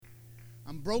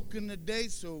I'm broken today,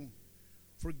 so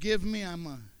forgive me. I'm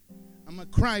a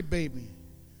crybaby.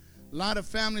 A lot of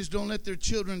families don't let their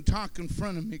children talk in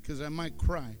front of me because I might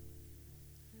cry.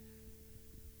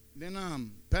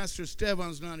 Then Pastor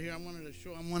Stevan's not here. I wanted to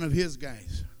show I'm one of his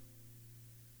guys.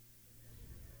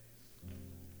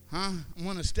 I'm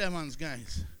one of Stevan's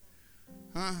guys.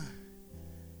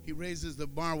 He raises the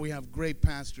bar. We have great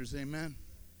pastors. Amen.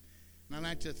 And I'd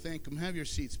like to thank him. Have your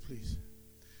seats, please.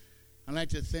 I'd like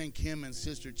to thank him and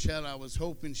Sister Chella. I was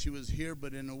hoping she was here,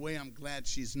 but in a way I'm glad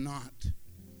she's not.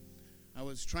 I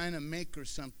was trying to make her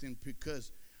something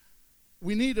because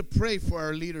we need to pray for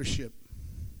our leadership.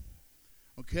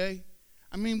 Okay?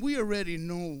 I mean, we already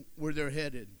know where they're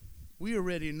headed. We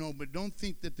already know, but don't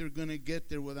think that they're going to get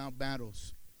there without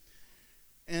battles.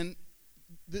 And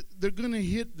they're going to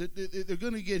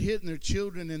get hit in their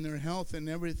children and their health and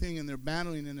everything, and they're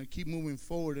battling and they keep moving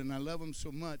forward, and I love them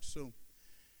so much. So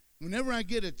whenever I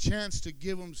get a chance to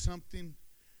give them something,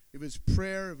 if it's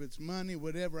prayer, if it's money,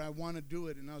 whatever, I want to do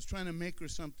it. And I was trying to make her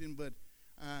something, but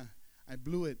I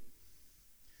blew it.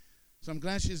 So I'm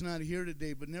glad she's not here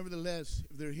today. But nevertheless,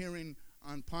 if they're hearing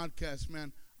on podcast,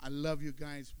 man, I love you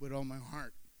guys with all my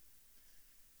heart.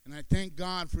 And I thank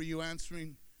God for you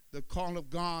answering the call of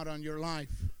God on your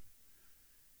life.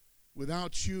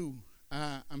 Without you,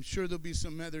 I'm sure there'll be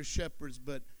some other shepherds,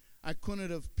 but I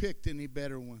couldn't have picked any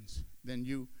better ones than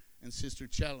you and Sister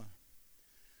Chella.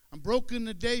 I'm broken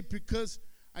today because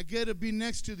I get to be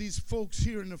next to these folks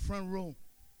here in the front row.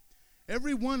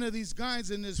 Every one of these guys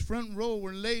in this front row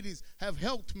or ladies have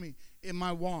helped me in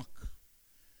my walk.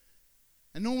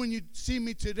 I know when you see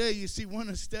me today, you see one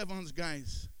of Stevan's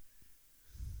guys.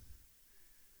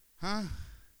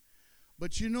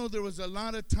 But you know, there was a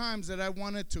lot of times that I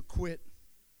wanted to quit.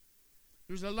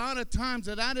 There was a lot of times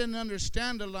that I didn't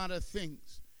understand a lot of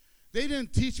things. They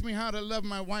didn't teach me how to love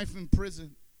my wife in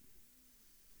prison.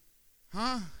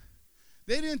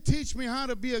 They didn't teach me how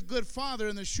to be a good father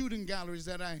in the shooting galleries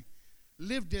that I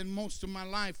lived in most of my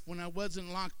life when I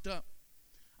wasn't locked up.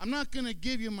 I'm not going to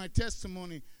give you my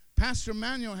testimony. Pastor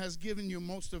Manuel has given you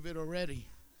most of it already.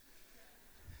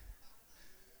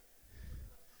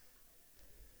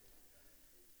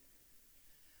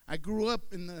 I grew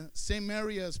up in the same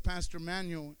area as Pastor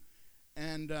Manuel,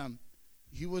 and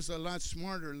he was a lot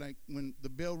smarter. Like when the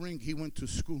bell rang, he went to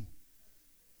school.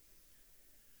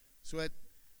 So at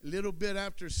a little bit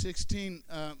after 16,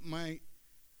 my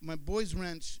boys'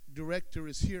 ranch director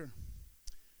is here.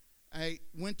 I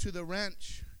went to the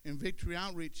ranch in Victory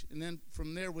Outreach, and then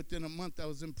from there, within a month, I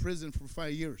was in prison for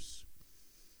 5 years.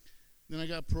 Then I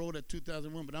got paroled at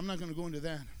 2001, but I'm not going to go into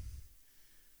that.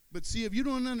 But see, if you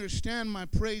don't understand my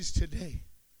praise today,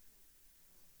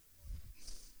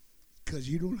 because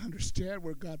you don't understand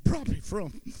where God brought me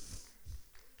from.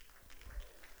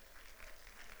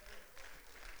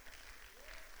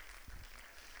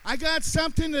 I got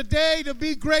something today to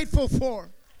be grateful for.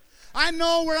 I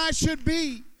know where I should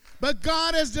be, but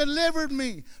God has delivered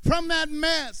me from that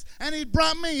mess, and He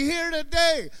brought me here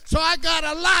today. So I got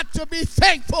a lot to be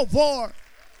thankful for.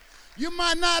 You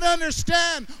might not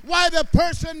understand why the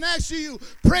person next to you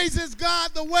praises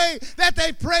God the way that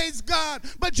they praise God,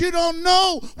 but you don't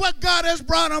know what God has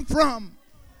brought them from.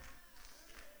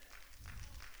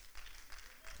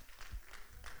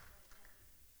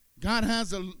 God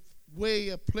has a way,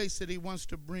 a place that He wants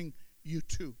to bring you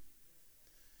to.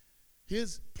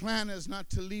 His plan is not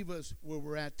to leave us where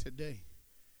we're at today.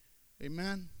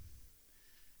 Amen?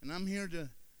 And I'm here to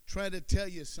try to tell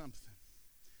you something.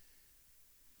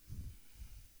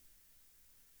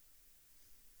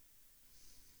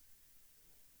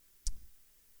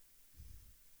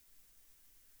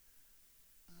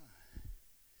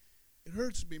 It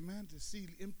hurts me, man, to see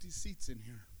empty seats in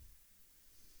here.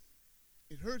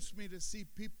 It hurts me to see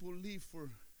people leave for,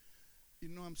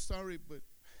 I'm sorry, but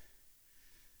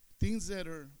things that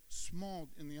are small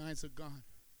in the eyes of God.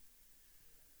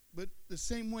 But the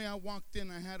same way I walked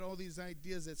in, I had all these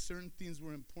ideas that certain things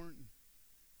were important.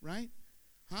 Right?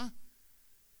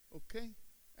 Okay?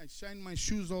 I shine my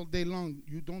shoes all day long.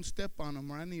 You don't step on them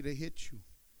or I need to hit you.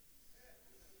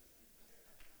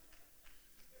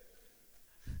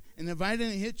 And if I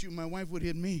didn't hit you, my wife would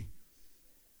hit me.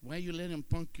 Why you let him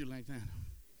punk you like that?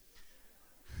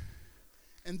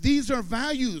 And these are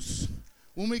values.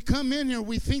 When we come in here,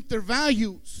 we think they're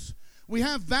values. We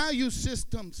have value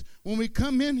systems when we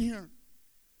come in here.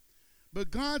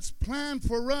 But God's plan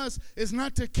for us is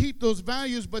not to keep those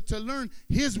values, but to learn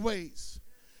His ways.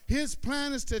 His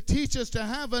plan is to teach us to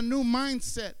have a new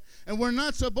mindset, And we're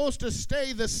not supposed to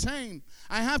stay the same.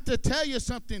 I have to tell you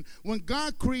something. When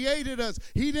God created us,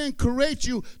 He didn't create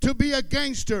you to be a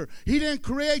gangster. He didn't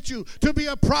create you to be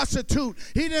a prostitute.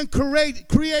 He didn't create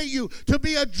you to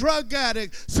be a drug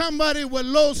addict, somebody with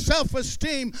low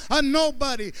self-esteem, a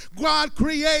nobody. God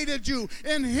created you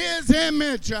in His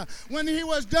image. When He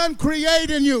was done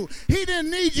creating you, He didn't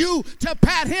need you to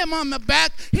pat Him on the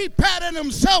back. He patted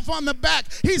Himself on the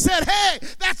back. He said, hey,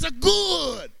 that's a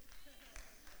good.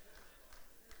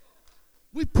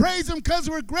 We praise Him because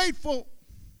we're grateful.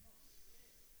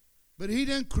 But He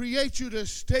didn't create you to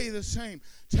stay the same.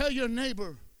 Tell your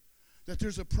neighbor that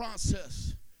there's a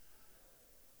process.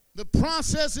 The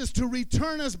process is to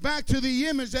return us back to the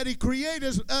image that He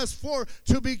created us for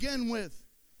to begin with.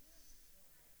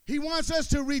 He wants us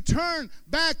to return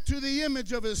back to the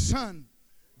image of His Son,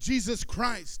 Jesus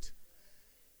Christ.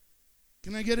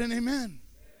 Can I get an amen?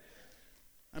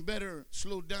 I better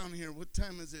slow down here. What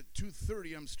time is it?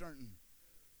 2:30 I'm starting.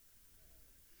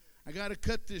 I got to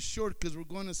cut this short because we're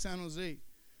going to San Jose.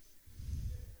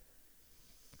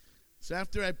 So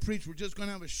after I preach, we're just going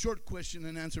to have a short question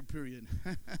and answer period.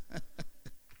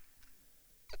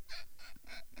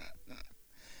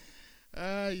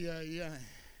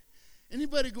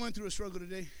 Anybody going through a struggle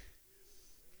today?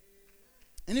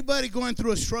 Anybody going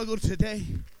through a struggle today?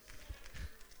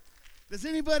 Does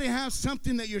anybody have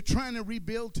something that you're trying to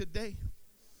rebuild today?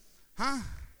 Huh?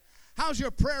 How's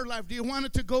your prayer life? Do you want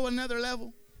it to go another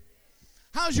level?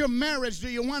 How's your marriage? Do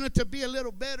you want it to be a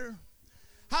little better?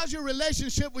 How's your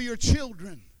relationship with your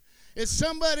children? Is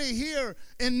somebody here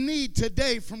in need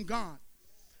today from God?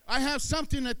 I have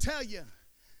something to tell you.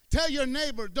 Tell your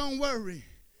neighbor, don't worry.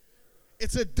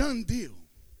 It's a done deal.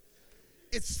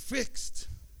 It's fixed.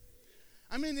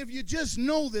 I mean, if you just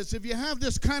know this, if you have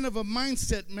this kind of a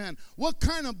mindset, man, what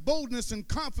kind of boldness and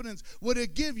confidence would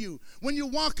it give you when you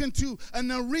walk into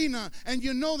an arena and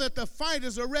you know that the fight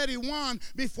is already won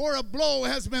before a blow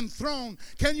has been thrown?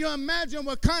 Can you imagine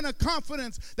what kind of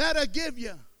confidence that'll give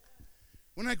you?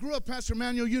 When I grew up, Pastor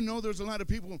Manuel, you know there's a lot of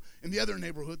people in the other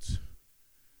neighborhoods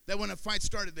that when a fight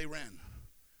started, they ran.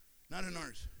 Not in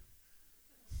ours.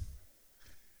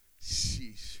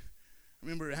 Sheesh. I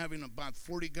remember having about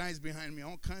 40 guys behind me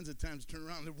all kinds of times turn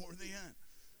around. Where were they at?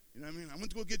 You know what I mean? I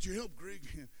went to go get your help, Greg.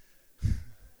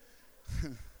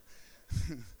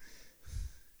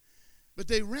 But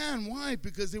they ran. Why?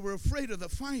 Because they were afraid of the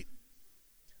fight.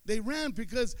 They ran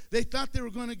because they thought they were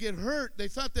going to get hurt. They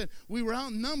thought that we were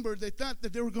outnumbered. They thought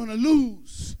that they were going to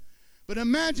lose. But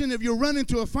imagine if you run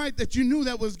into a fight that you knew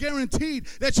that was guaranteed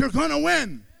that you're going to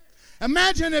win.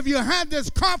 Imagine if you had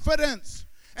this confidence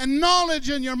and knowledge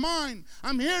in your mind.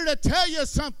 I'm here to tell you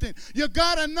something. You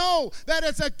got to know that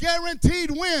it's a guaranteed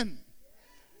win.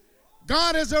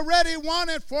 God has already won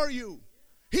it for you.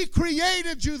 He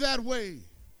created you that way.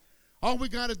 All we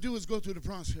got to do is go through the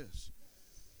process.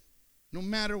 No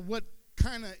matter what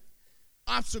kind of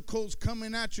obstacles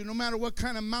coming at you, no matter what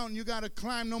kind of mountain you got to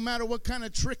climb, no matter what kind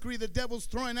of trickery the devil's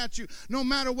throwing at you, no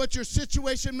matter what your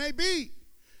situation may be,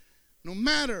 no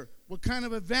matter what kind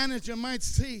of advantage you might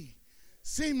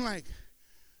seem like,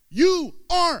 you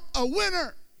are a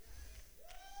winner.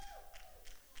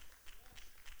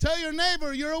 Tell your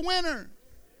neighbor you're a winner.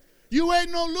 You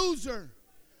ain't no loser.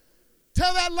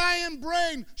 Tell that lying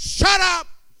brain, shut up.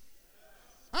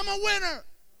 I'm a winner.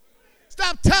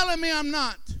 Stop telling me I'm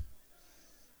not.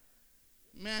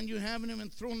 Man, you haven't even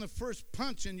thrown the first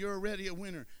punch and you're already a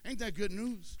winner. Ain't that good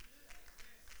news?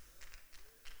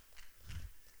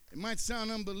 It might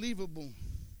sound unbelievable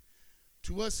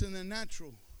to us in the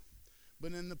natural,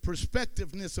 but in the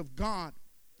perspectiveness of God,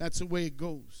 that's the way it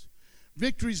goes.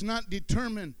 Victory is not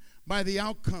determined by the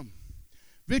outcome.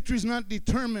 Victory is not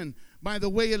determined by the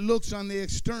way it looks on the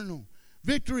external.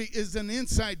 Victory is an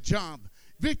inside job.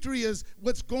 Victory is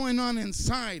what's going on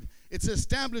inside. It's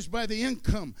established by the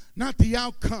income, not the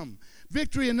outcome.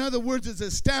 Victory, in other words, is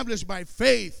established by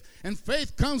faith. And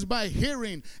faith comes by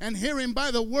hearing, and hearing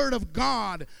by the word of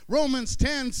God. Romans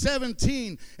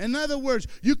 10:17. In other words,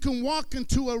 you can walk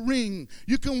into a ring.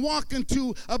 You can walk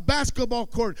into a basketball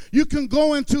court. You can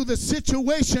go into the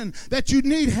situation that you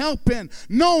need help in,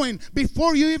 knowing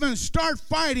before you even start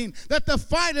fighting that the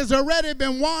fight has already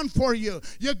been won for you.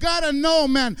 You got to know,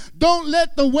 man, don't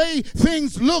let the way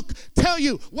things look tell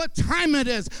you what time it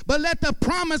is, but let the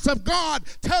promise of God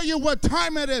tell you what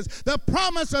time it is. The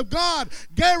promise of God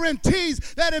guarantees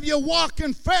that if you walk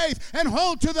in faith and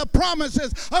hold to the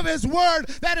promises of His word,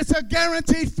 that it's a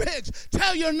guaranteed fix.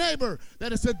 Tell your neighbor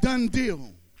that it's a done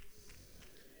deal.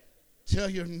 Tell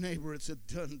your neighbor it's a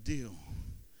done deal.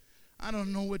 I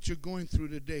don't know what you're going through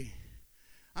today.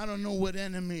 I don't know what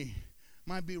enemy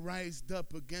might be raised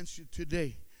up against you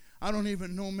today. I don't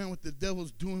even know, man, what the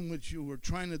devil's doing with you or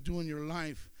trying to do in your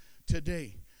life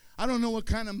today. I don't know what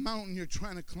kind of mountain you're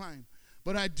trying to climb.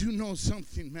 But I do know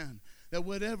something, man, that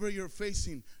whatever you're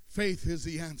facing, faith is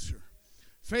the answer.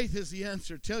 Faith is the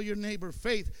answer. Tell your neighbor,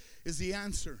 faith is the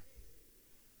answer.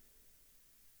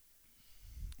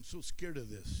 I'm so scared of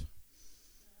this.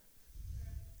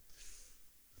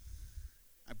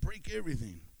 I break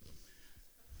everything.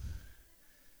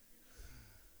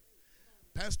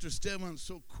 Pastor Stefan's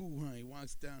so cool, huh? He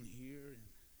walks down here,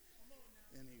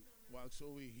 and he walks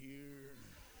over here.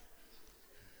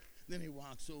 Then he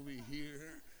walks over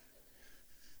here.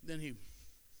 Then he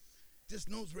just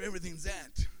knows where everything's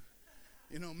at.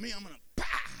 You know, me, I'm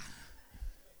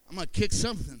going to kick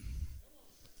something.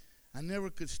 I never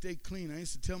could stay clean. I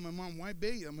used to tell my mom, why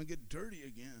bathe? I'm going to get dirty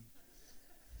again.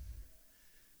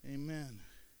 Amen.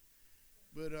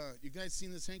 But you guys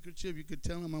seen this handkerchief? You could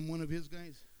tell him I'm one of his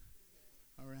guys.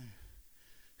 All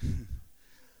right.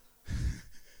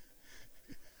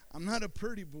 I'm not a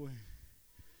pretty boy.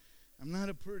 I'm not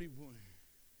a pretty boy.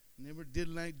 Never did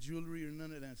like jewelry or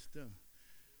none of that stuff.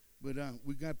 But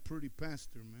we got pretty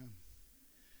pastor, man.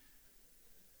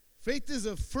 Faith is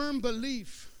a firm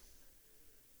belief.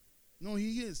 No,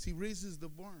 he is. He raises the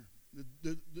bar.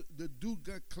 The dude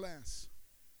got class.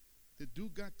 The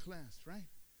dude got class, right?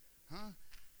 Huh?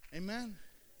 Amen?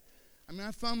 I mean,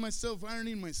 I found myself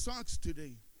ironing my socks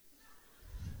today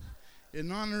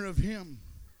in honor of him.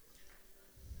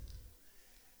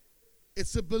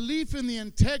 It's a belief in the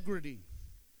integrity.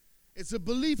 It's a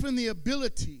belief in the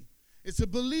ability. It's a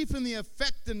belief in the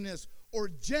effectiveness or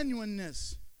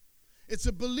genuineness. It's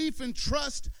a belief in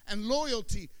trust and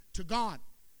loyalty to God.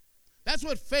 That's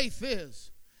what faith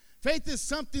is. Faith is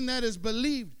something that is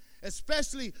believed,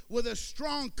 especially with a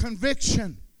strong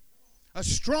conviction. A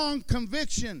strong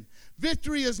conviction.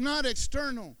 Victory is not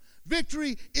external.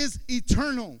 Victory is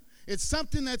eternal. It's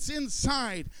something that's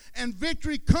inside. And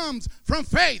victory comes from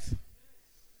faith.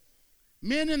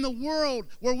 Men in the world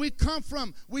where we come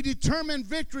from, we determine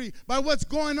victory by what's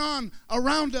going on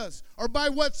around us or by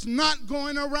what's not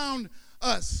going around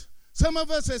us. Some of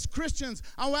us as Christians,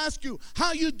 I'll ask you,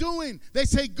 how you doing? They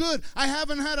say, good. I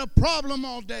haven't had a problem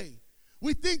all day.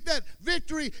 We think that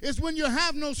victory is when you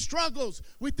have no struggles.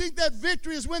 We think that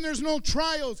victory is when there's no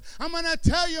trials. I'm going to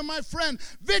tell you, my friend,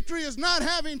 victory is not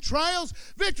having trials.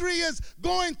 Victory is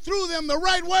going through them the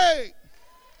right way.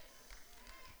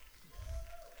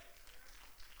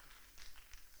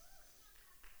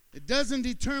 It doesn't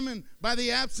determine by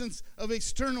the absence of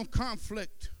external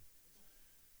conflict.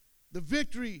 The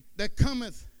victory that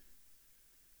cometh,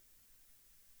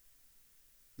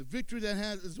 the victory that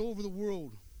is over the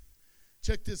world.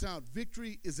 Check this out.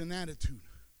 Victory is an attitude.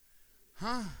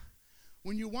 Huh?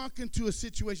 When you walk into a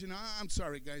situation, I'm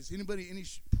sorry, guys. Any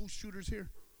pool shooters here?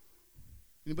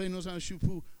 Anybody knows how to shoot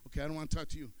pool? Okay, I don't want to talk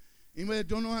to you. Anybody that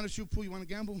don't know how to shoot pool, you want to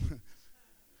gamble?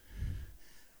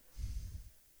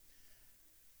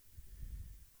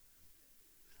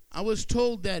 I was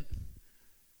told that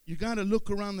you got to look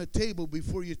around the table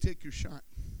before you take your shot.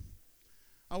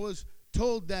 I was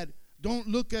told that don't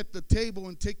look at the table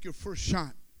and take your first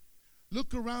shot.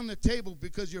 Look around the table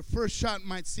because your first shot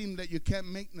might seem that you can't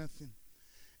make nothing.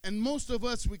 And most of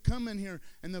us, we come in here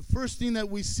and the first thing that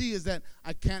we see is that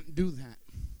I can't do that.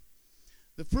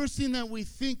 The first thing that we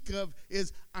think of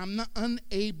is I'm not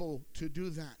unable to do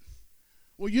that.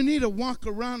 Well, you need to walk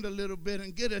around a little bit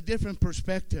and get a different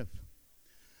perspective.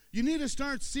 You need to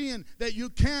start seeing that you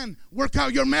can work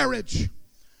out your marriage.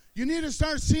 You need to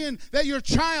start seeing that your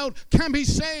child can be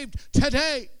saved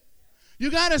today. You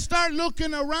got to start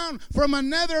looking around from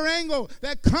another angle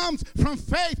that comes from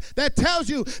faith that tells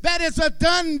you that it's a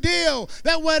done deal,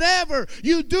 that whatever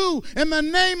you do in the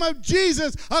name of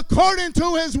Jesus, according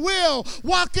to his will,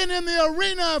 walking in the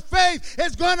arena of faith,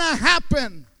 is going to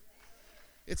happen.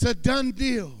 It's a done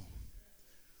deal.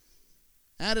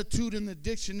 Attitude in the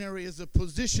dictionary is a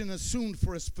position assumed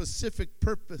for a specific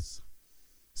purpose.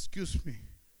 Excuse me.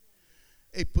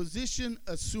 A position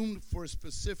assumed for a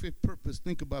specific purpose.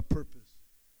 Think about purpose.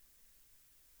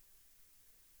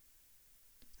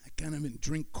 I can't even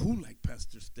drink cool like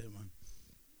Pastor Stefan.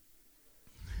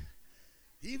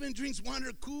 He even drinks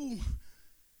water cool.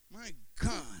 My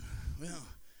God. Well,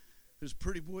 there's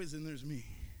pretty boys and there's me.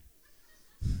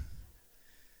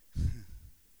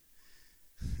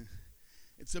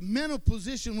 It's a mental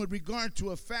position with regard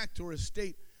to a fact or a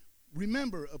state.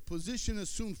 Remember, a position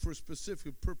assumed for a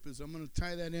specific purpose. I'm going to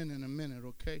tie that in a minute,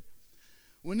 okay?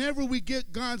 Whenever we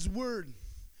get God's word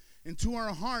into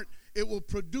our heart, it will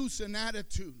produce an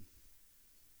attitude.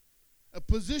 A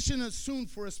position assumed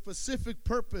for a specific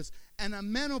purpose and a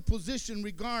mental position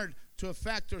regard to a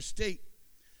fact or state.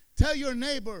 Tell your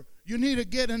neighbor you need to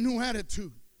get a new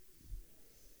attitude.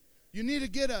 You need to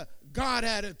get a God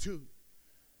attitude.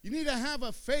 You need to have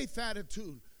a faith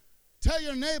attitude. Tell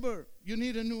your neighbor you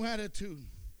need a new attitude.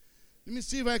 Let me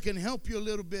see if I can help you a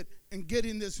little bit in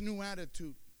getting this new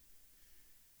attitude.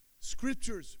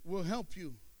 Scriptures will help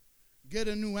you get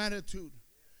a new attitude.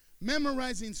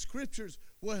 Memorizing scriptures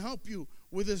will help you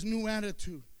with this new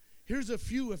attitude. Here's a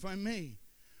few, if I may.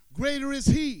 Greater is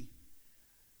he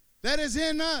that is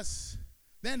in us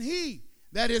than he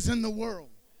that is in the world.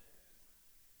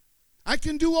 I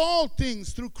can do all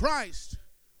things through Christ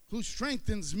who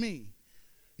strengthens me.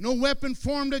 No weapon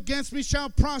formed against me shall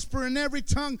prosper, and every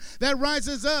tongue that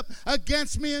rises up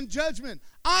against me in judgment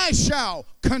I shall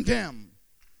condemn.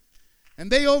 And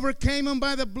they overcame him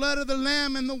by the blood of the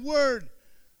Lamb and the word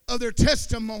of their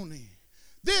testimony.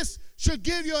 This should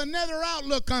give you another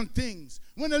outlook on things.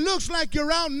 When it looks like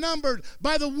you're outnumbered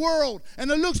by the world and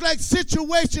it looks like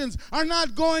situations are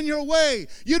not going your way,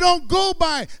 you don't go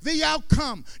by the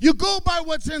outcome. You go by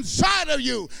what's inside of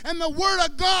you. And the Word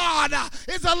of God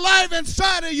is alive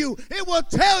inside of you. It will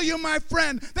tell you, my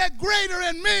friend, that greater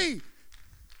in me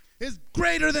is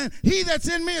greater than, he that's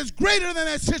in me is greater than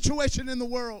that situation in the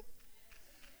world.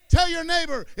 Tell your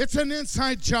neighbor, it's an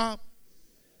inside job.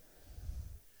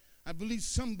 I believe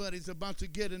somebody's about to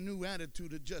get a new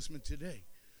attitude adjustment today.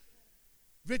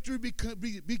 Victory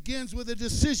begins with a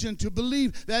decision to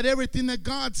believe that everything that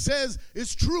God says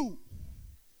is true.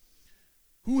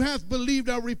 Who hath believed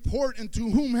our report, and to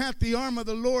whom hath the arm of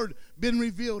the Lord been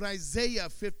revealed? Isaiah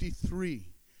 53,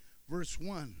 verse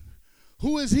 1.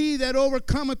 Who is he that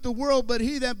overcometh the world but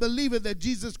he that believeth that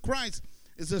Jesus Christ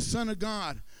is the Son of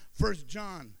God? 1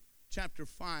 John chapter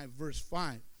 5, verse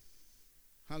 5.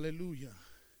 Hallelujah.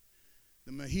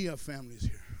 The Mejia family is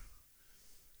here.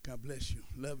 God bless you.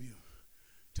 Love you.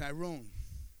 Tyrone.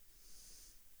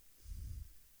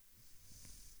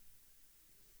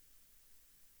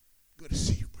 Good to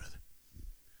see you, brother.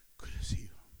 Good to see you.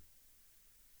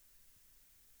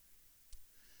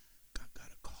 God got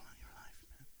a call on your life,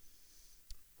 man.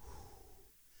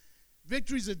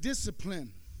 Victory is a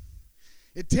discipline.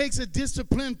 It takes a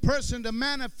disciplined person to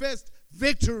manifest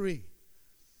victory.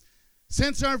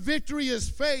 Since our victory is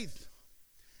faith,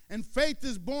 and faith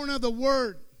is born of the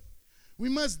Word, we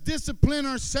must discipline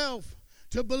ourselves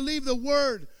to believe the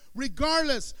Word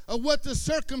regardless of what the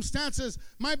circumstances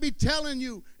might be telling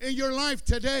you in your life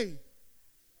today.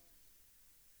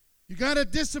 You got to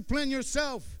discipline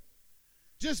yourself.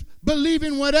 Just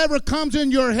believing whatever comes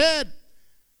in your head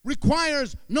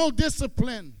requires no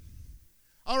discipline.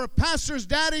 Our pastor's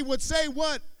daddy would say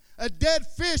what? A dead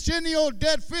fish, any old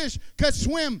dead fish, could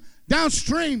swim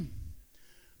downstream.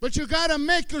 But you got to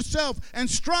make yourself and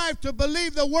strive to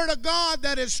believe the Word of God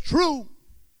that is true.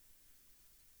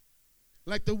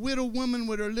 Like the widow woman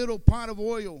with her little pot of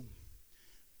oil.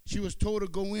 She was told to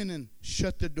go in and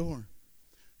shut the door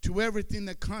to everything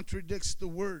that contradicts the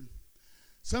Word.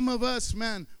 Some of us,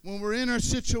 man, when we're in our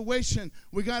situation,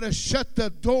 we got to shut the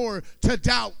door to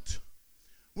doubt.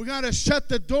 We got to shut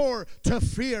the door to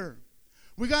fear.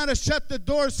 We got to shut the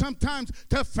door sometimes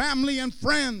to family and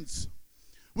friends.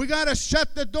 We got to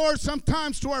shut the door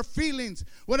sometimes to our feelings.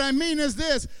 What I mean is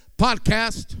this,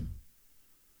 podcast.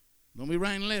 Don't be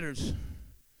writing letters.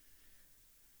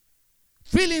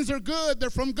 Feelings are good. They're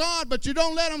from God, but you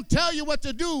don't let them tell you what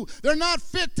to do. They're not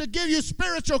fit to give you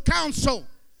spiritual counsel.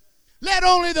 Let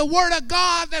only the Word of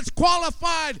God that's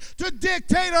qualified to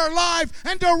dictate our life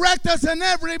and direct us in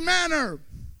every manner.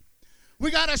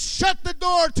 We got to shut the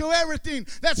door to everything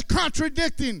that's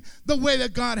contradicting the way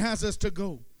that God has us to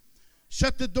go.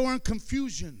 Shut the door in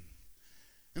confusion.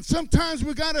 And sometimes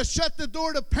we got to shut the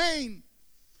door to pain.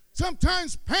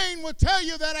 Sometimes pain will tell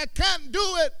you that I can't do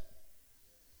it.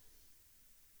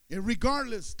 And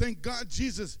regardless, thank God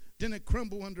Jesus didn't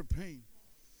crumble under pain.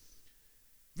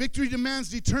 Victory demands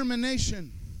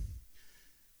determination.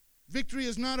 Victory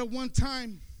is not a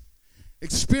one-time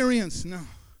experience. No.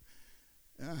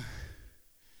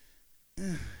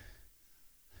 I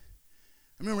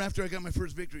remember after I got my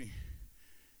first victory,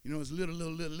 you know, it was a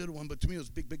little one, but to me it was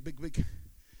big.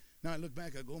 Now I look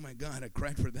back, I go, oh my God, I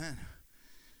cried for that.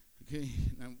 Okay,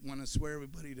 and I want to swear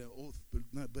everybody to oath,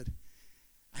 but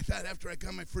I thought after I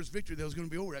got my first victory that was going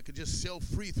to be over. I could just sail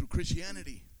free through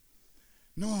Christianity.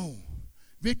 No,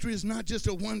 victory is not just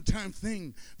a one-time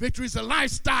thing. Victory is a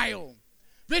lifestyle.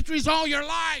 Victory is all your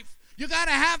life. You got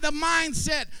to have the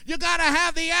mindset. You got to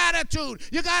have the attitude.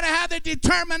 You got to have the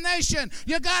determination.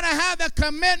 You got to have the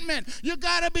commitment. You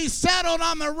got to be settled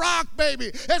on the rock, baby.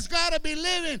 It's got to be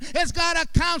living. It's got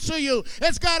to counsel you.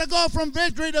 It's got to go from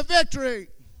victory to victory.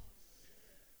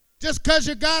 Just because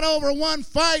you got over one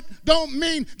fight don't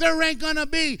mean there ain't going to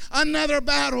be another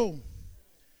battle.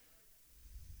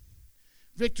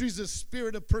 Victory is a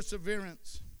spirit of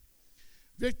perseverance.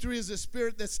 Victory is a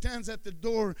spirit that stands at the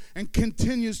door and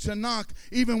continues to knock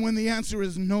even when the answer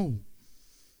is no.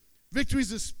 Victory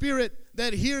is a spirit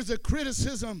that hears a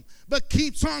criticism but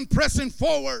keeps on pressing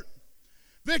forward.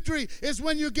 Victory is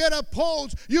when you get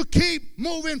opposed, you keep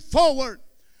moving forward.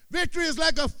 Victory is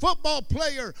like a football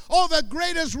player. All the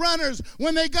greatest runners,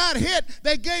 when they got hit,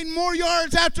 they gained more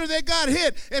yards after they got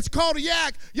hit. It's called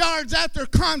YAC, yards after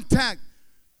contact.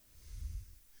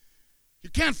 You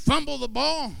can't fumble the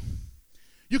ball.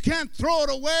 You can't throw it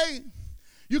away.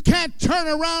 You can't turn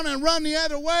around and run the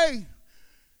other way.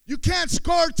 You can't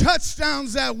score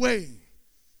touchdowns that way.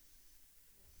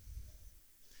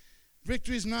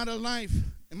 Victory is not a life.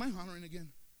 Am I hollering again?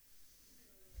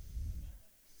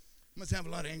 I must have a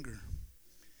lot of anger.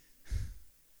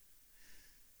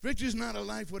 Victory is not a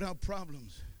life without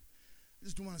problems. I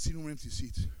just don't want to see no empty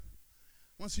seats. I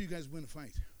want to see you guys win a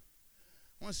fight.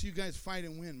 I want to see you guys fight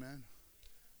and win, man.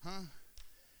 Huh?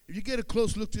 If you get a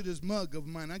close look to this mug of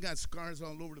mine, I got scars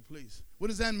all over the place. What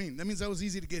does that mean? That means I was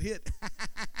easy to get hit.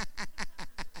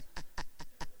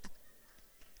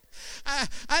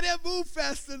 I didn't move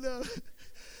fast enough.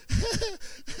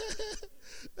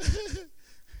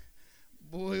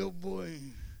 Boy, oh boy.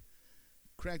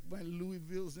 Cracked by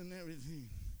Louisvilles and everything.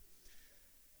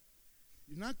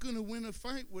 You're not going to win a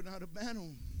fight without a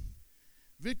battle.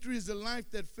 Victory is a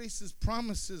life that faces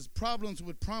problems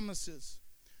with promises.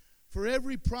 For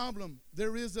every problem,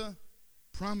 there is a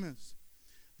promise.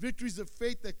 Victory is a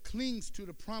faith that clings to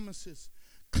the promises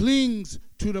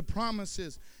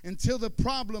until the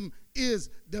problem is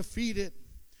defeated.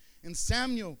 In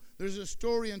Samuel, there's a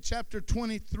story in chapter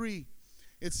 23.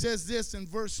 It says this in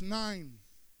verse 9.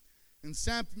 In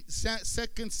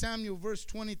 2 Samuel, verse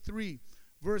 23,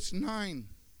 verse 9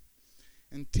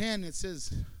 and 10, it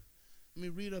says, let me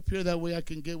read up here, that way I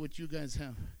can get what you guys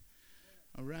have.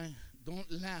 All right? Don't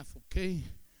laugh, okay?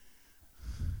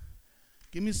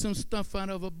 Give me some stuff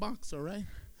out of a box, all right?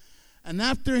 And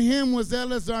after him was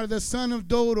Eleazar, the son of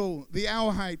Dodo, the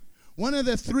Alhite, one of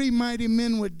the three mighty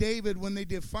men with David when they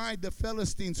defied the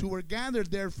Philistines who were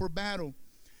gathered there for battle.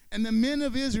 And the men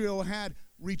of Israel had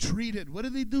retreated. What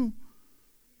did they do?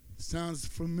 Sounds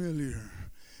familiar.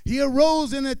 He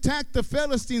arose and attacked the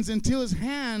Philistines until his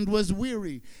hand was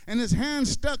weary, and his hand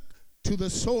stuck to the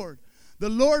sword. The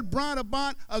Lord brought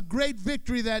about a great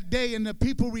victory that day, and the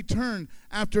people returned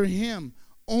after him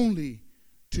only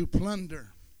to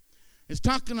plunder. It's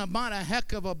talking about a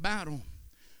heck of a battle.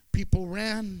 People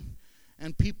ran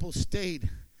and people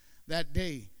stayed that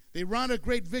day. They wrought a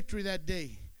great victory that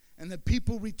day, and the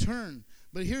people returned.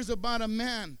 But here's about a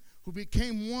man who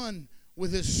became one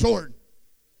with his sword.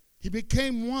 He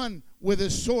became one with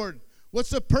his sword.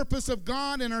 What's the purpose of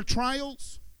God in our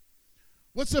trials?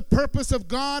 What's the purpose of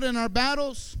God in our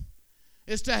battles?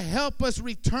 It's to help us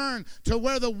return to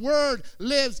where the Word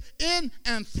lives in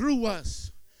and through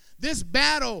us. This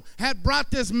battle had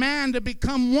brought this man to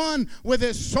become one with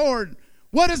his sword.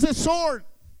 What is a sword?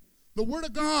 The Word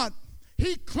of God.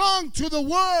 He clung to the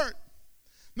Word.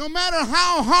 No matter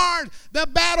how hard the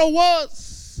battle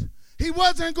was, he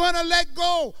wasn't going to let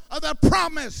go of the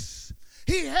promise.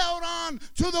 He held on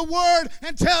to the Word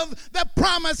until the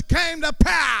promise came to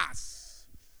pass.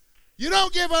 You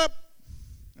don't give up.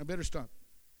 I better stop.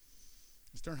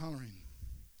 Start hollering.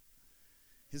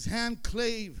 His hand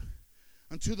clave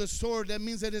unto the sword. That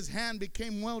means that his hand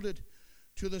became welded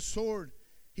to the sword.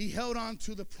 He held on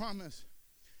to the promise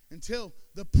until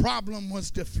the problem was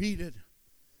defeated.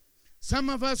 Some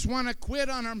of us want to quit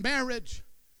on our marriage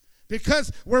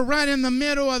because we're right in the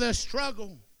middle of the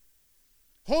struggle.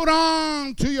 Hold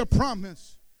on to your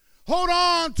promise. Hold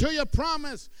on to your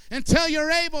promise until you're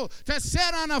able to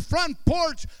sit on a front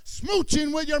porch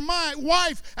smooching with your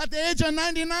wife at the age of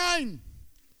 99.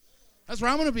 That's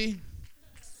where I'm going to be.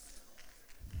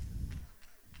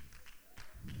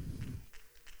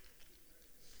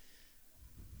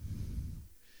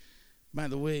 By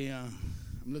the way, I'm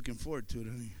looking forward to it,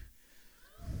 honey.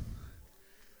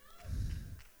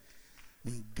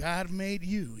 When God made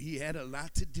you, he had a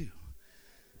lot to do.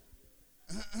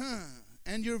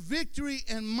 And your victory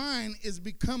and mine is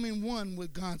becoming one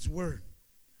with God's Word.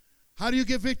 How do you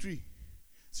get victory?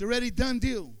 It's already done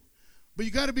deal. But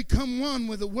you got to become one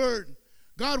with the Word.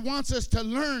 God wants us to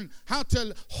learn how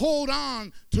to hold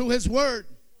on to his Word.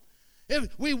 If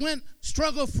we went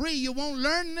struggle-free, you won't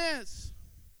learn this.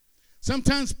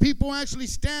 Sometimes people actually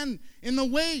stand in the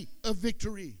way of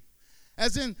victory.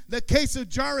 As in the case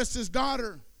of Jairus'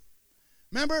 daughter.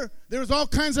 Remember, there was all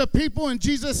kinds of people and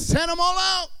Jesus sent them all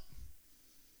out.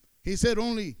 He said,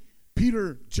 only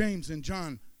Peter, James, and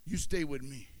John, you stay with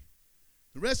me.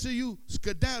 The rest of you,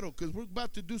 skedaddle, because we're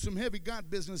about to do some heavy God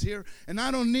business here, and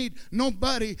I don't need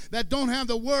nobody that don't have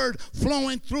the word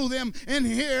flowing through them in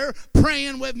here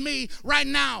praying with me right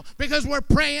now, because we're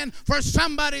praying for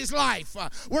somebody's life.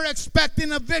 We're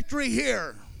expecting a victory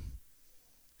here.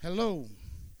 Hello.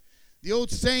 The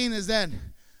old saying is that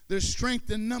there's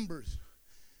strength in numbers,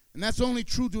 and that's only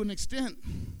true to an extent.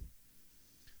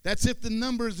 That's if the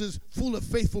numbers is full of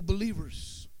faithful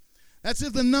believers. That's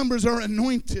if the numbers are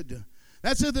anointed.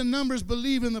 That's if the numbers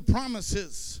believe in the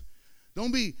promises.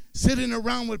 Don't be sitting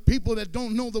around with people that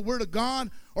don't know the word of God,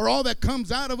 or all that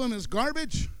comes out of them is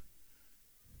garbage.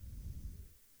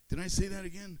 Did I say that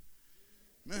again?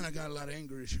 Man, I got a lot of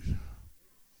anger issues.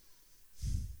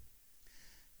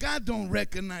 God don't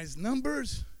recognize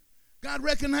numbers. God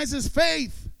recognizes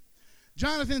faith.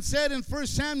 Jonathan said in 1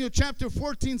 Samuel chapter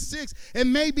 14:6, it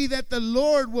may be that the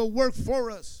Lord will work for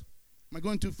us. Am I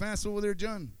going too fast over there,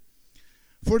 John?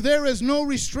 For there is no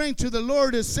restraint to the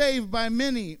Lord is saved by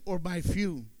many or by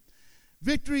few.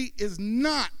 Victory is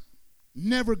not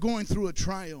never going through a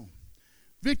trial.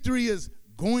 Victory is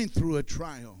going through a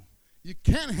trial. You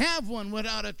can't have one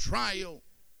without a trial.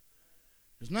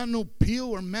 There's not no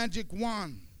pill or magic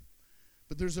wand,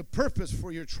 but there's a purpose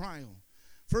for your trial.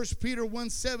 1 Peter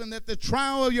 1:7, that the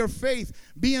trial of your faith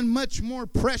being much more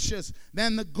precious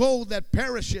than the gold that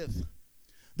perisheth,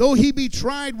 though he be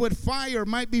tried with fire,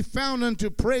 might be found unto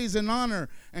praise and honor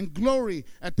and glory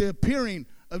at the appearing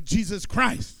of Jesus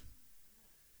Christ.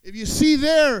 If you see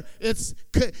there,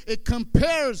 it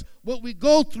compares what we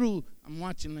go through. I'm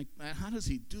watching like, how does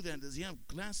he do that? Does he have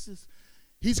glasses?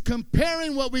 He's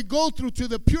comparing what we go through to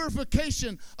the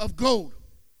purification of gold.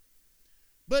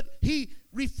 But he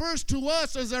refers to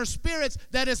us as our spirits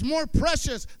that is more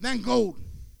precious than gold.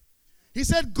 He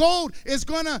said gold is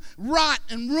going to rot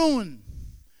and ruin,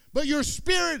 but your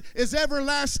spirit is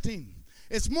everlasting.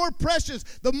 It's more precious.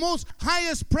 The most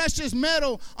highest precious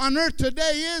metal on earth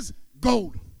today is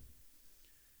gold.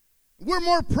 We're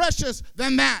more precious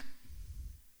than that.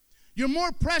 You're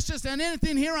more precious than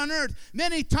anything here on earth.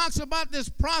 Then he talks about this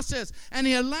process, and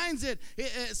he aligns it,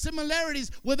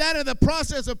 similarities with that of the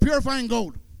process of purifying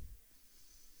gold.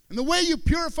 And the way you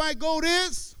purify gold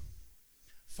is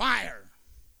fire.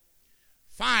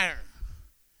 Fire.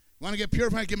 Want to get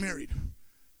purified? Get married.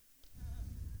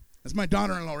 That's my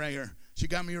daughter-in-law right here. She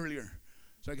got me earlier,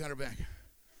 so I got her back.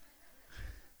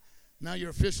 Now you're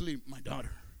officially my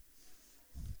daughter.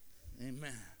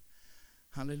 Amen.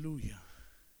 Hallelujah.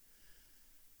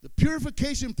 The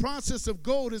purification process of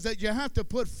gold is that you have to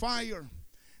put fire.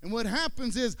 And what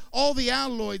happens is all the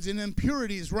alloys and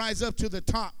impurities rise up to the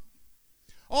top.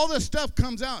 All the stuff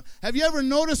comes out. Have you ever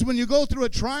noticed when you go through a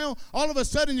trial, all of a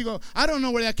sudden you go, I don't know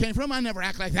where that came from. I never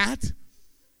act like that.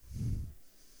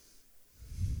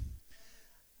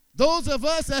 Those of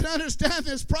us that understand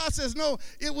this process know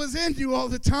it was in you all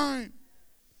the time.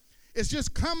 It's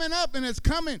just coming up and it's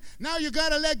coming. Now you got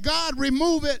to let God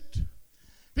remove it,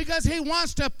 because he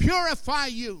wants to purify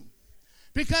you.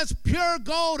 Because pure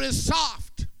gold is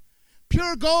soft.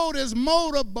 Pure gold is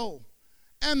moldable.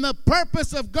 And the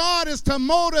purpose of God is to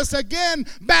mold us again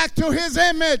back to his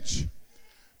image.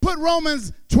 Put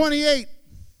Romans 8:28,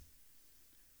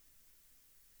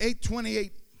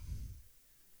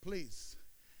 please.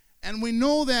 And we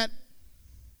know that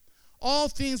all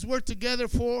things work together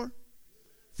for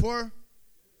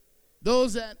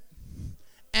those that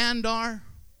and are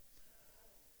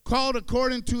called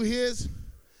according to his.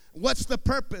 What's the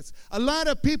purpose? A lot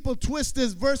of people twist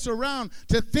this verse around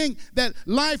to think that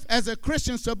life as a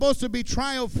Christian is supposed to be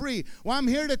trial-free. Well, I'm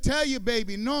here to tell you,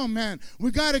 baby, no, man.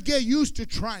 We got to get used to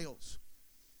trials.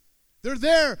 They're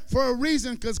there for a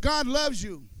reason, because God loves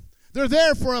you. They're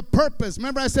there for a purpose.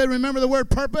 Remember I said, remember the word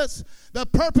purpose? The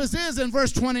purpose is in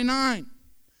verse 29.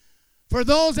 For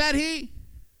those that he,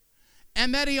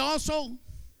 and that he also,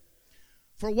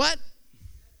 for what?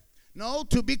 No,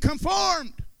 to be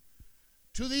conformed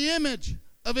to the image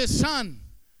of his son,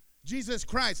 Jesus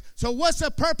Christ. So what's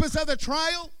the purpose of the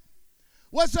trial?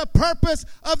 What's the purpose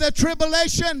of the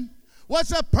tribulation? What's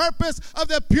the purpose of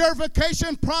the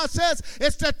purification process?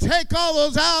 It's to take all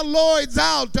those alloys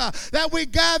out that we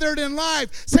gathered in life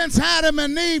since Adam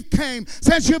and Eve came,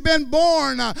 since you've been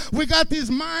born. We got these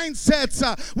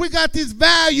mindsets. We got these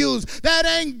values that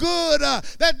ain't good,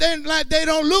 that they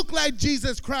don't look like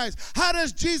Jesus Christ. How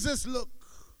does Jesus look?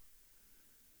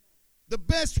 The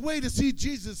best way to see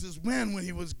Jesus is when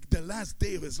he was the last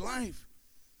day of his life.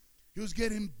 He was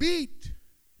getting beat.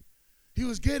 He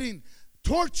was getting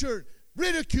tortured,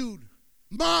 ridiculed,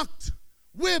 mocked,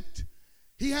 whipped.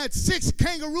 He had 6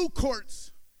 kangaroo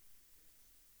courts.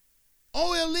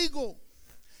 all illegal.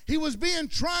 He was being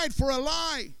tried for a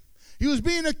lie. He was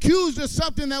being accused of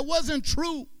something that wasn't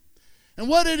true. And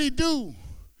what did he do?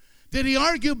 Did he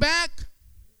argue back?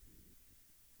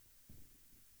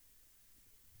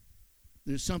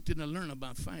 There's something to learn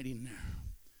about fighting there.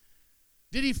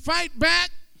 Did he fight back?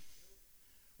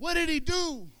 What did he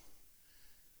do?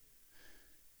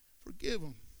 Forgive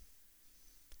them.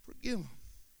 Forgive them.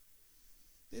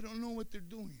 They don't know what they're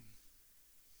doing.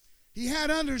 He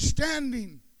had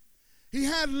understanding. He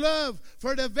had love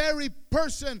for the very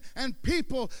person and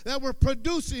people that were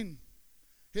producing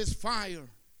his fire.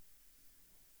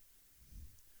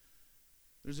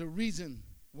 There's a reason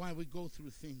why we go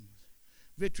through things.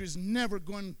 Victory is never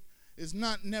going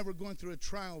through a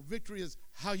trial. Victory is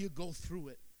how you go through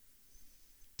it.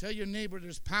 Tell your neighbor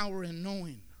there's power in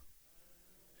knowing.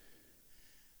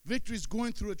 Victory is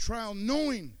going through a trial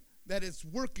knowing that it's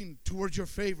working towards your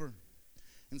favor.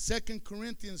 In 2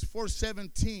 Corinthians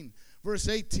 4:17, verse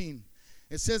 18,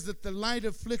 it says that the light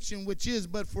affliction, which is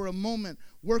but for a moment,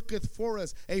 worketh for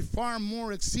us a far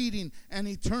more exceeding and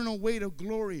eternal weight of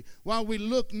glory, while we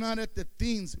look not at the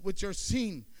things which are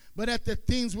seen, but at the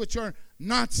things which are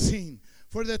not seen.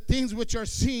 For the things which are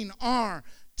seen are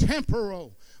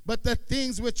temporal, but the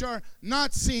things which are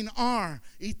not seen are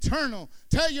eternal.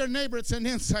 Tell your neighbor it's an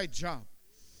inside job.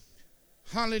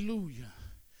 Hallelujah.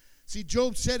 See,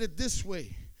 Job said it this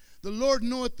way. The Lord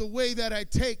knoweth the way that I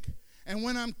take, and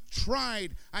when I'm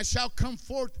tried, I shall come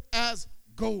forth as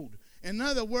gold. In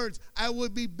other words, I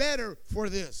would be better for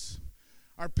this.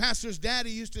 Our pastor's daddy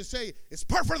used to say, it's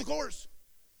par for the course.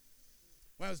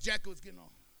 While his jacket was getting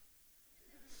off.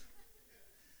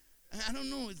 I don't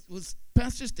know, was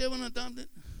Pastor Esteban adopted?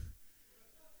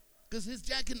 Because his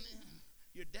jacket,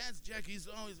 your dad's jacket, he's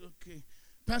always okay.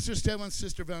 Pastor Esteban's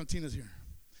sister Valentina's here.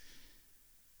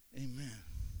 Amen.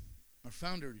 Our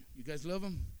founder, you guys love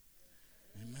him?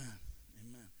 Amen.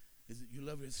 Amen. Is it you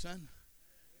love your son?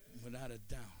 Without a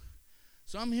doubt.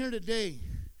 So I'm here today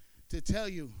to tell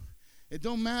you, it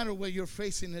don't matter what you're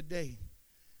facing today.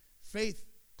 Faith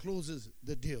closes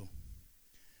the deal.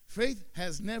 Faith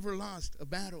has never lost a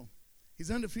battle.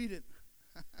 He's undefeated.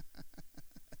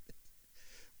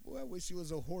 Boy, I wish he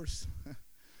was a horse.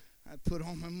 I'd put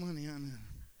all my money on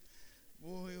it.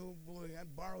 Boy, oh boy,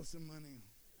 I'd borrow some money.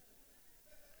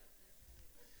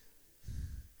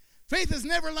 Faith has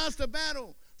never lost a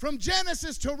battle. From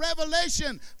Genesis to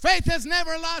Revelation, faith has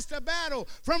never lost a battle.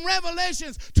 From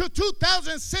Revelations to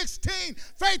 2016,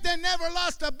 faith has never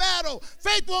lost a battle.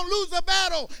 Faith won't lose a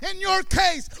battle. In your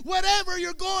case, whatever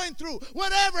you're going through,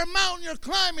 whatever mountain you're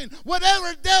climbing,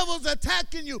 whatever devil's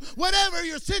attacking you, whatever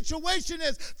your situation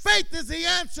is, faith is the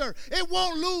answer. It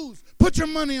won't lose. Put your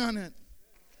money on it.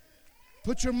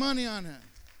 Put your money on it.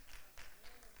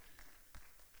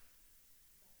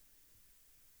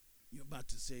 You're about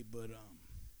to say, but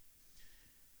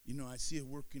I see it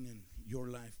working in your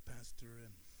life, Pastor,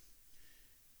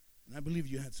 and I believe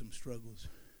you had some struggles.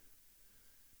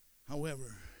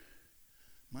 However,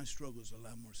 my struggle is a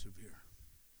lot more severe.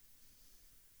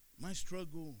 My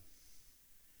struggle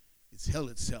is hell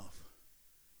itself.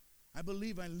 I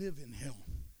believe I live in hell.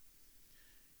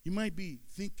 You might be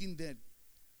thinking that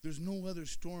there's no other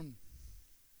storm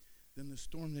than the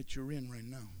storm that you're in right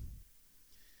now.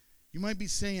 You might be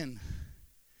saying,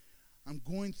 I'm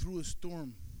going through a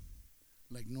storm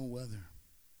like no other.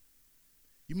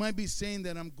 You might be saying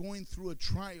that I'm going through a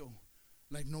trial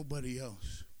like nobody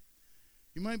else.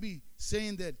 You might be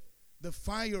saying that the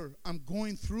fire I'm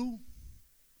going through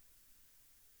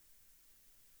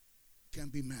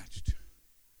can't be matched.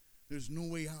 There's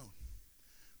no way out.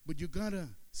 But you gotta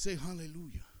say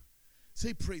hallelujah.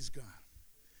 Say praise God.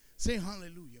 Say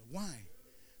hallelujah. Why?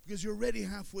 Because you're already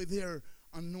halfway there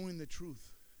on knowing the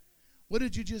truth. What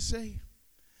did you just say?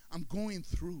 I'm going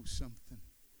through something.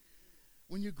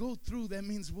 When you go through, that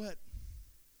means what?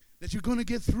 That you're going to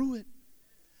get through it.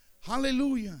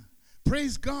 Hallelujah.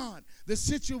 Praise God. The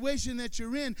situation that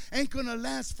you're in ain't going to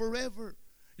last forever.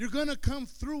 You're going to come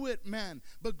through it, man.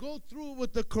 But go through it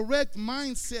with the correct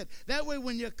mindset. That way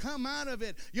when you come out of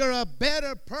it, you're a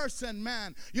better person,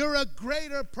 man. You're a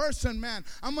greater person, man.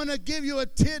 I'm going to give you a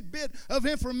tidbit of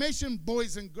information,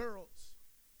 boys and girls.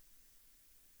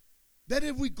 That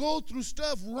if we go through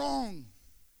stuff wrong,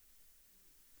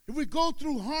 if we go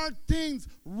through hard things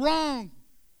wrong,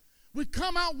 we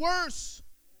come out worse.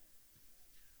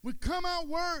 We come out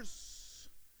worse.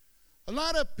 A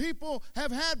lot of people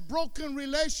have had broken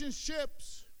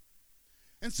relationships.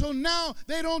 And so now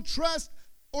they don't trust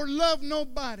or love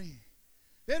nobody.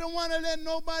 They don't want to let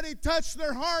nobody touch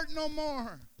their heart no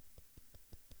more.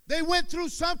 They went through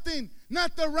something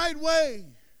not the right way.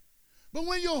 But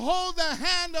when you hold the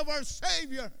hand of our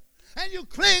Savior and you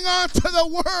cling on to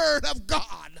the Word of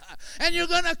God, and you're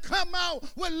going to come out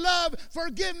with love,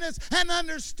 forgiveness, and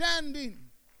understanding,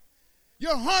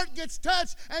 your heart gets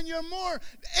touched and you're more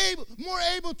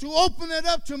able to open it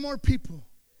up to more people.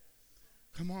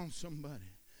 Come on,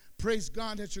 somebody. Praise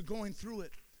God that you're going through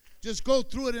it. Just go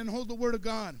through it and hold the Word of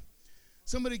God.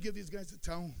 Somebody give these guys a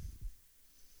towel.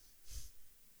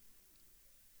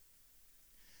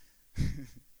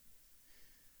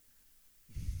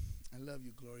 I love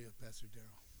you, Gloria, Pastor Darrell.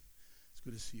 It's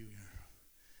good to see you here.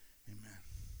 Amen.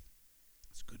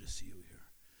 It's good to see you here.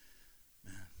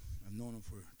 Man, I've known him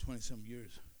for 20-some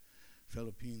years.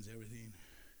 Philippines, everything.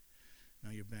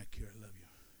 Now you're back here. I love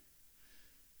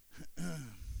you.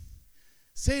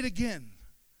 Say it again.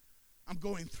 I'm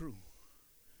going through.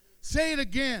 Say it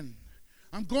again.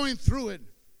 I'm going through it.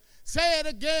 Say it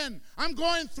again. I'm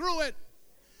going through it.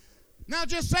 Now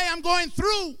just say, I'm going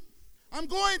through. I'm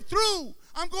going through.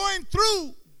 I'm going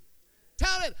through.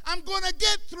 Tell it, I'm going to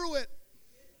get through it.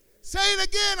 Say it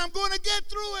again, I'm going to get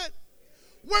through it.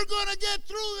 We're going to get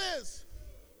through this.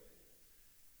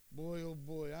 Boy, oh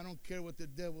boy, I don't care what the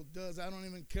devil does. I don't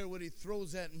even care what he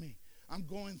throws at me. I'm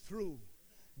going through.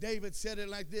 David said it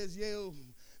like this, yea,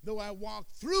 though I walk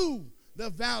through the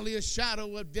valley of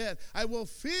shadow of death, I will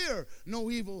fear no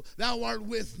evil. Thou art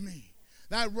with me.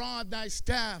 Thy rod, thy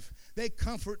staff, they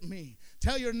comfort me.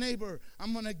 Tell your neighbor,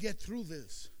 I'm going to get through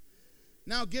this.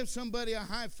 Now give somebody a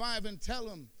high five and tell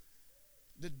them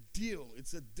the deal.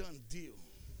 It's a done deal.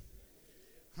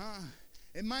 Huh?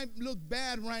 It might look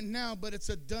bad right now, but it's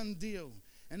a done deal.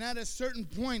 And at a certain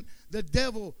point, the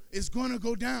devil is going to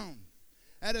go down.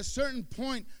 At a certain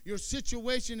point, your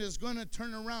situation is going to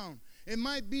turn around. It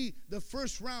might be the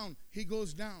first round he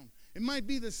goes down. It might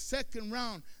be the second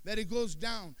round that he goes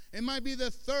down. It might be the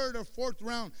third or fourth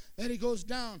round that he goes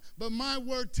down. But my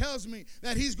word tells me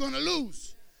that he's going to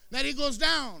lose, that he goes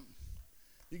down.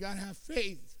 You got to have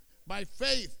faith. By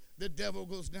faith, the devil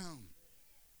goes down.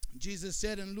 Jesus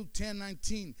said in Luke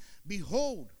 10:19,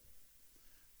 behold,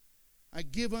 I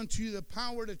give unto you the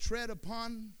power to tread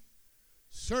upon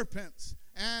serpents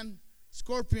and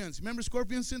scorpions. Remember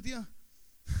scorpions, Cynthia?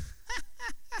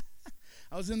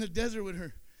 I was in the desert with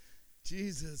her.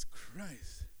 Jesus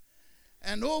Christ.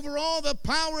 And over all the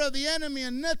power of the enemy,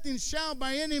 and nothing shall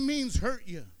by any means hurt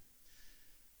you.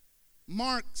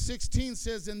 Mark 16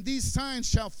 says, and these signs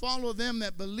shall follow them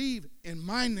that believe in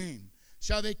my name.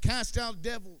 Shall they cast out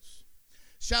devils?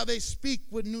 Shall they speak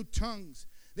with new tongues?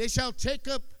 They shall take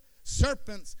up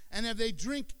serpents, and if they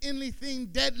drink anything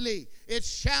deadly, it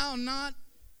shall not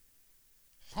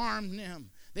harm them.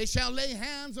 They shall lay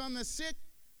hands on the sick,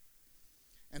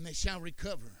 and they shall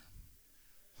recover.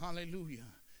 Hallelujah.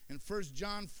 In 1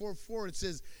 John 4:4 it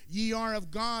says, ye are of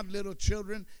God, little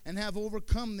children, and have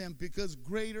overcome them, because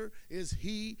greater is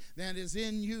he that is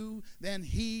in you than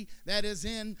he that is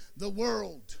in the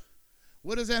world.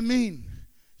 What does that mean?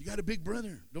 You got a big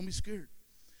brother. Don't be scared.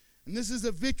 And this is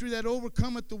the victory that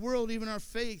overcometh the world, even our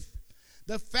faith.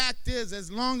 The fact is,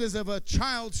 as long as a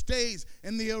child stays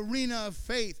in the arena of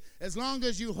faith, as long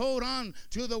as you hold on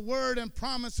to the word and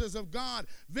promises of God,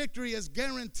 victory is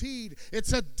guaranteed.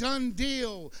 It's a done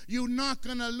deal. You're not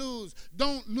going to lose.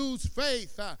 Don't lose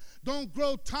faith. Don't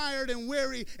grow tired and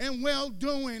weary in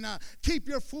well-doing. Keep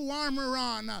your full armor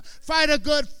on. Fight a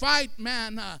good fight,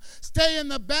 man. Stay in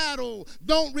the battle.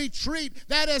 Don't retreat.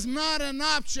 That is not an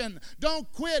option.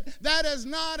 Don't quit. That is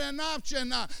not an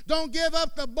option. Don't give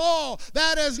up the ball.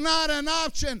 That is not an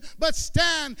option. But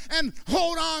stand and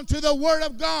hold on to the word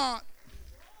of God.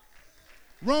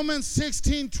 Romans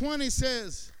 16:20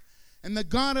 says, and the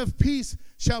God of peace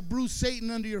shall bruise Satan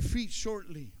under your feet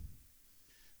shortly.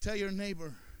 Tell your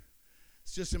neighbor,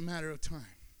 it's just a matter of time.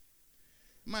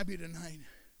 It might be tonight,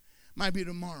 might be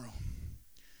tomorrow,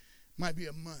 might be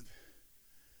a month,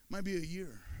 might be a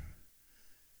year,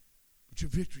 but your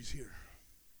victory's here.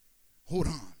 Hold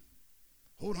on.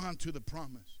 Hold on to the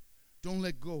promise. Don't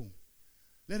let go.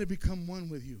 Let it become one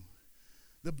with you.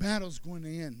 The battle's going to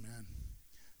end, man.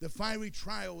 The fiery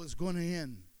trial is going to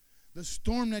end. The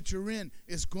storm that you're in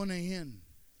is going to end.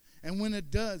 And when it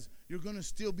does, you're going to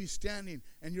still be standing,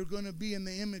 and you're going to be in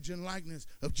the image and likeness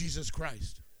of Jesus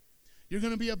Christ. You're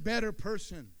going to be a better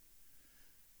person.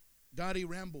 Dottie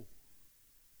Rambo.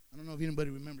 I don't know if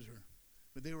anybody remembers her,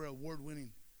 but they were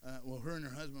award-winning, her and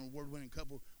her husband, award-winning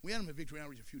couple. We had them at Victory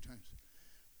Outreach a few times.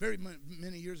 Very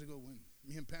many years ago when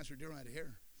me and Pastor Darrell had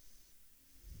hair.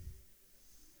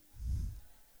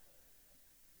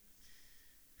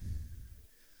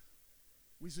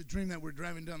 We used to dream that we're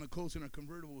driving down the coast in a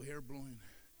convertible, hair blowing.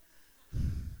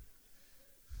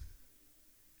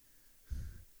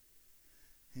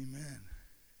 Amen.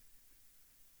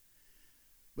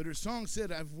 But her song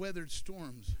said, I've weathered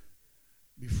storms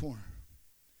before.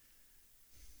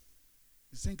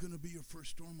 This ain't going to be your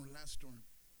first storm or last storm.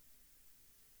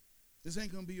 This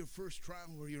ain't going to be your first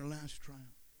trial or your last trial.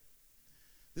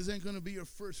 This ain't going to be your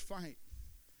first fight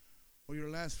or your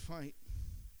last fight.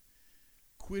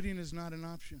 Quitting is not an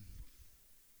option.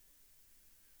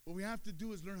 What we have to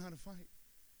do is learn how to fight.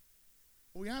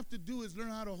 What we have to do is learn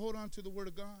how to hold on to the Word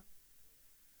of God.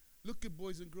 Look at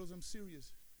boys and girls, I'm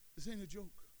serious. This ain't a joke.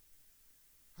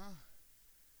 Huh?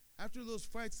 After those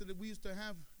fights that we used to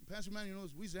have, Pastor Manny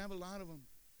knows, we used to have a lot of them.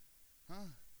 Huh?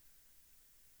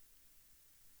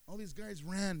 All these guys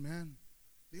ran, man.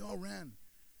 They all ran.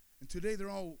 And today they're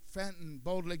all fat and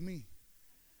bald like me.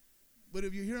 But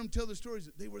if you hear them tell the stories,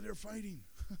 they were there fighting.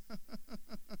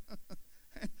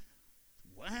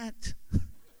 What?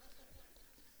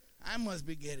 I must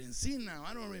be getting seen now.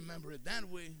 I don't remember it that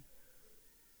way.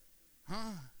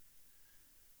 Huh?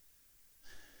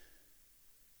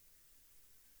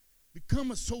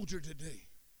 Become a soldier today.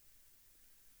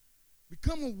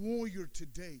 Become a warrior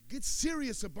today. Get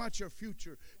serious about your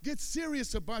future. Get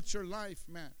serious about your life,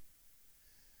 man.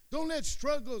 Don't let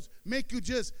struggles make you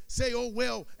just say, oh,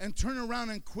 well, and turn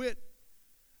around and quit.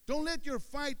 Don't let your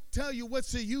fight tell you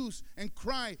what's the use and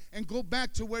cry and go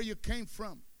back to where you came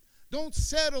from. Don't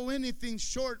settle anything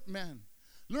short, man.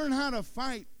 Learn how to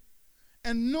fight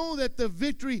and know that the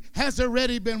victory has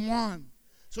already been won.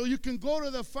 So you can go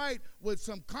to the fight with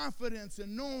some confidence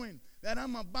and knowing that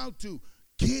I'm about to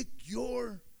kick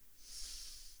yourself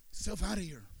out of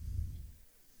here.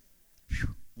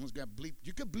 Whew, almost got bleeped.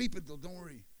 You can bleep it though, don't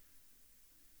worry.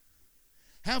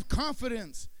 Have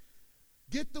confidence.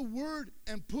 Get the word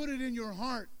and put it in your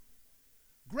heart.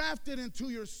 Graft it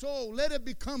into your soul. Let it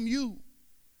become you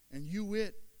and you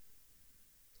it.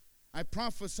 I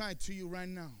prophesy to you right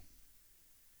now.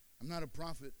 I'm not a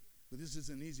prophet, but this is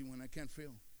an easy one. I can't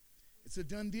fail. It's a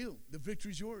done deal. The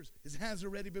victory's yours. It has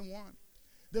already been won.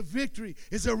 The victory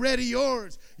is already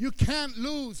yours. You can't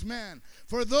lose, man.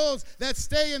 For those that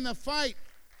stay in the fight,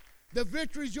 the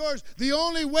victory's yours. The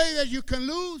only way that you can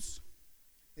lose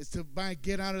is to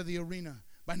get out of the arena,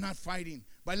 by not fighting,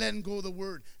 by letting go of the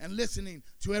word and listening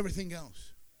to everything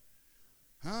else.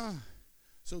 Huh?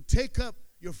 So take up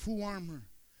your full armor.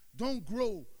 Don't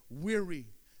grow weary.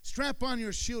 Strap on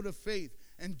your shield of faith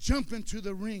and jump into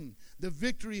the ring. The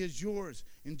victory is yours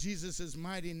in Jesus'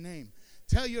 mighty name.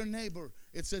 Tell your neighbor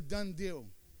it's a done deal.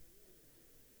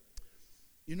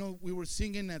 You know, we were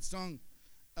singing that song,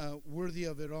 Worthy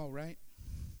of It All, right?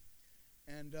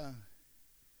 And, wow,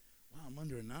 I'm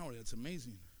under an hour. That's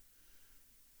amazing.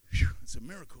 Whew, it's a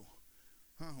miracle.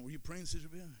 Huh? Were you praying, Sister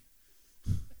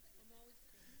Bill?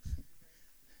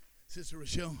 Sister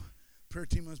Rochelle, prayer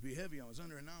team must be heavy. I was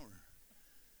under an hour.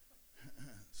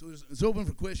 So it's open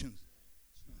for questions.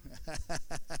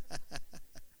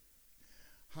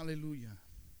 Hallelujah.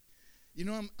 You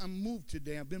know, I'm moved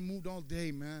today. I've been moved all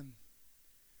day, man.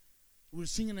 We're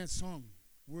singing that song,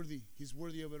 Worthy. He's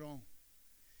worthy of it all.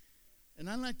 And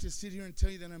I like to sit here and tell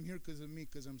you that I'm here because of me,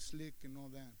 because I'm slick and all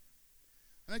that.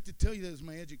 I like to tell you that it's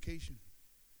my education.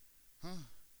 Huh?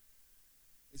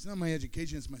 It's not my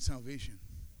education, it's my salvation.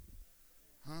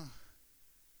 Huh?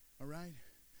 All right?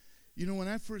 You know, when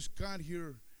I first got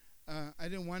here, I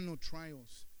didn't want no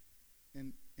trials.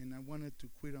 And I wanted to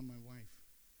quit on my wife.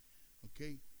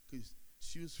 Okay? Because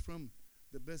she was from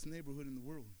the best neighborhood in the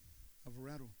world,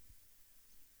 Alvarado.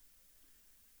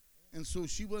 And so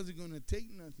she wasn't going to take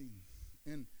nothing.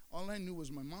 And all I knew was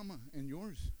my mama and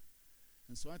yours.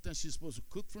 And so I thought she was supposed to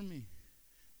cook for me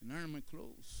and iron my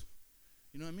clothes.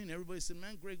 You know what I mean? Everybody said,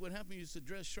 man, Greg, what happened? You used to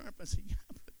dress sharp. I said, yeah,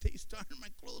 but they used to iron my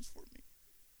clothes for me.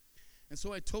 And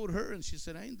so I told her, and she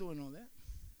said, I ain't doing all that.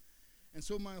 And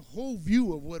so my whole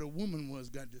view of what a woman was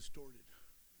got distorted.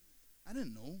 I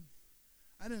didn't know.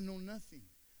 I didn't know nothing.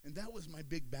 And that was my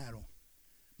big battle.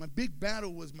 My big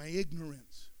battle was my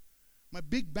ignorance. My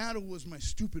big battle was my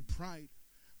stupid pride.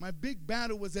 My big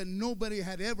battle was that nobody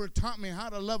had ever taught me how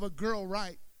to love a girl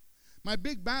right. My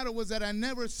big battle was that I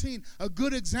never seen a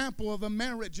good example of a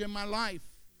marriage in my life.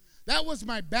 That was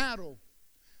my battle.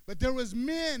 But there was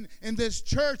men in this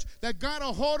church that got a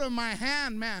hold of my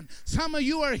hand, man. Some of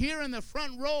you are here in the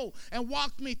front row and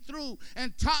walked me through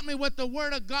and taught me what the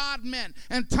Word of God meant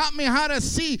and taught me how to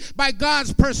see by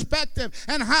God's perspective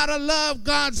and how to love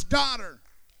God's daughter.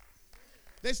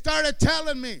 They started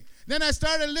telling me. Then I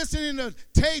started listening to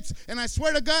tapes, and I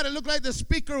swear to God, it looked like the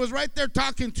speaker was right there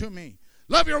talking to me.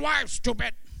 Love your wife,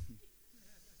 stupid.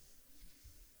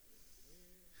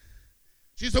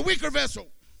 She's a weaker vessel.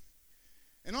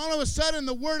 And all of a sudden,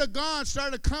 the Word of God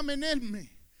started coming in me.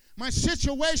 My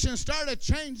situation started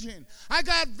changing. I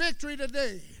got victory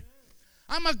today.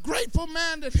 I'm a grateful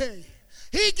man today.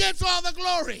 He gets all the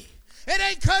glory. It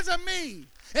ain't because of me.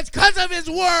 It's because of his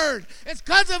word. It's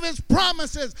because of his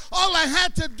promises. All I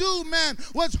had to do, man,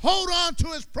 was hold on to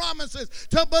his promises,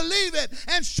 to believe it.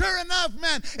 And sure enough,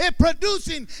 man, it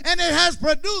producing, and it has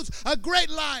produced a great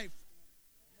life.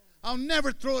 I'll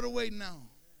never throw it away now.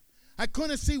 I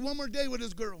couldn't see one more day with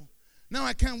this girl. Now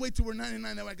I can't wait till we're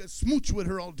 99 that I can smooch with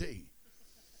her all day.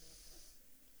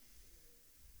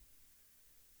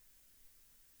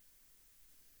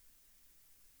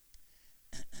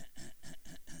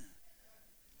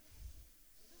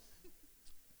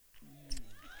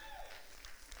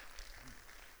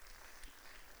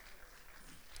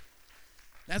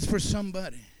 That's for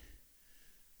somebody.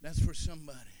 That's for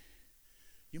somebody.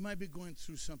 You might be going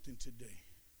through something today.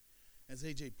 As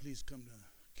AJ, please come to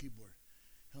the keyboard.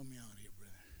 Help me out here,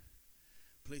 brother.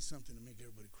 Play something to make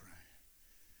everybody cry.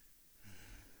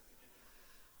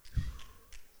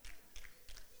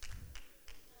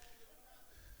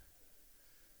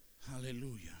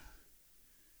 Hallelujah.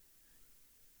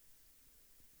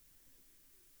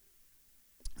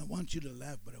 I want you to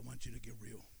laugh, but I want you to get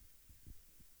real.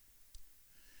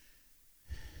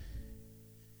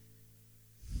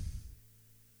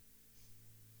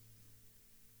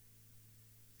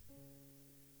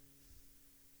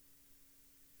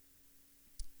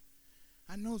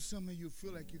 I know some of you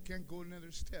feel like you can't go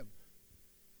another step.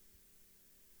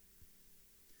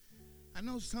 I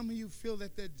know some of you feel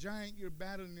that giant you're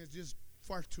battling is just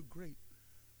far too great.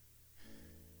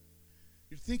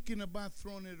 You're thinking about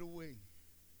throwing it away.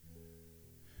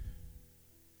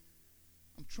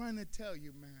 I'm trying to tell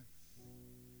you, man,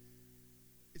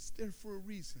 it's there for a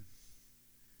reason.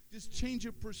 Just change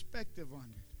your perspective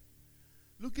on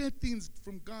it. Look at things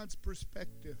from God's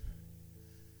perspective.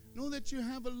 Know that you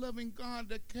have a loving God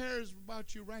that cares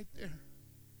about you right there.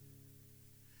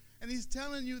 And he's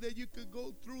telling you that you could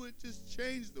go through it, just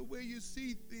change the way you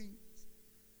see things.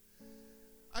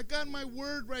 I got my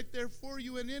word right there for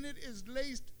you, and in it is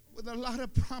laced with a lot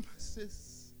of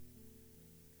promises.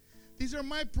 These are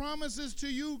my promises to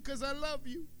you because I love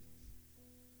you.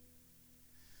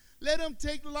 Let them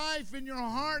take life in your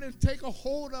heart and take a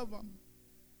hold of them.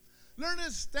 Learn to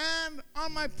stand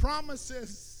on my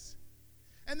promises.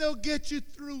 And they'll get you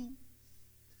through.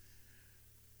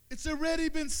 It's already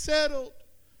been settled.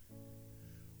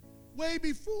 Way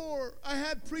before I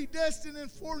had predestined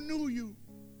and foreknew you.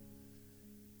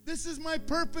 This is my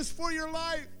purpose for your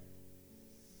life.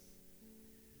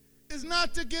 Is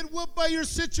not to get whooped by your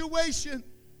situation.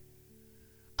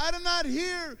 I'm not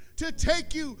here to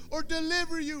take you or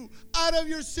deliver you out of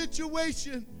your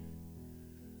situation.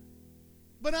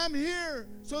 But I'm here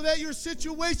so that your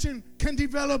situation can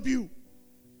develop you.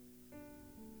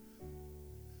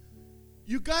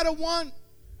 You got to want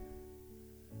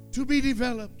to be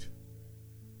developed.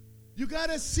 You got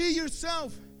to see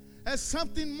yourself as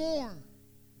something more.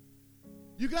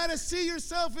 You got to see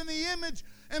yourself in the image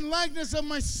and likeness of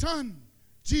my Son,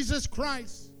 Jesus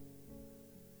Christ.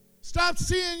 Stop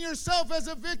seeing yourself as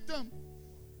a victim.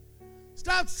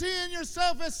 Stop seeing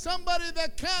yourself as somebody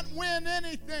that can't win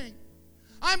anything.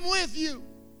 I'm with you.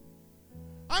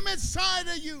 I'm inside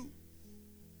of you.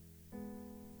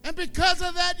 And because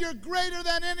of that, you're greater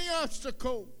than any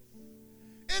obstacle,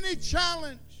 any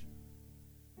challenge.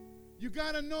 You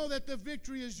got to know that the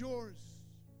victory is yours.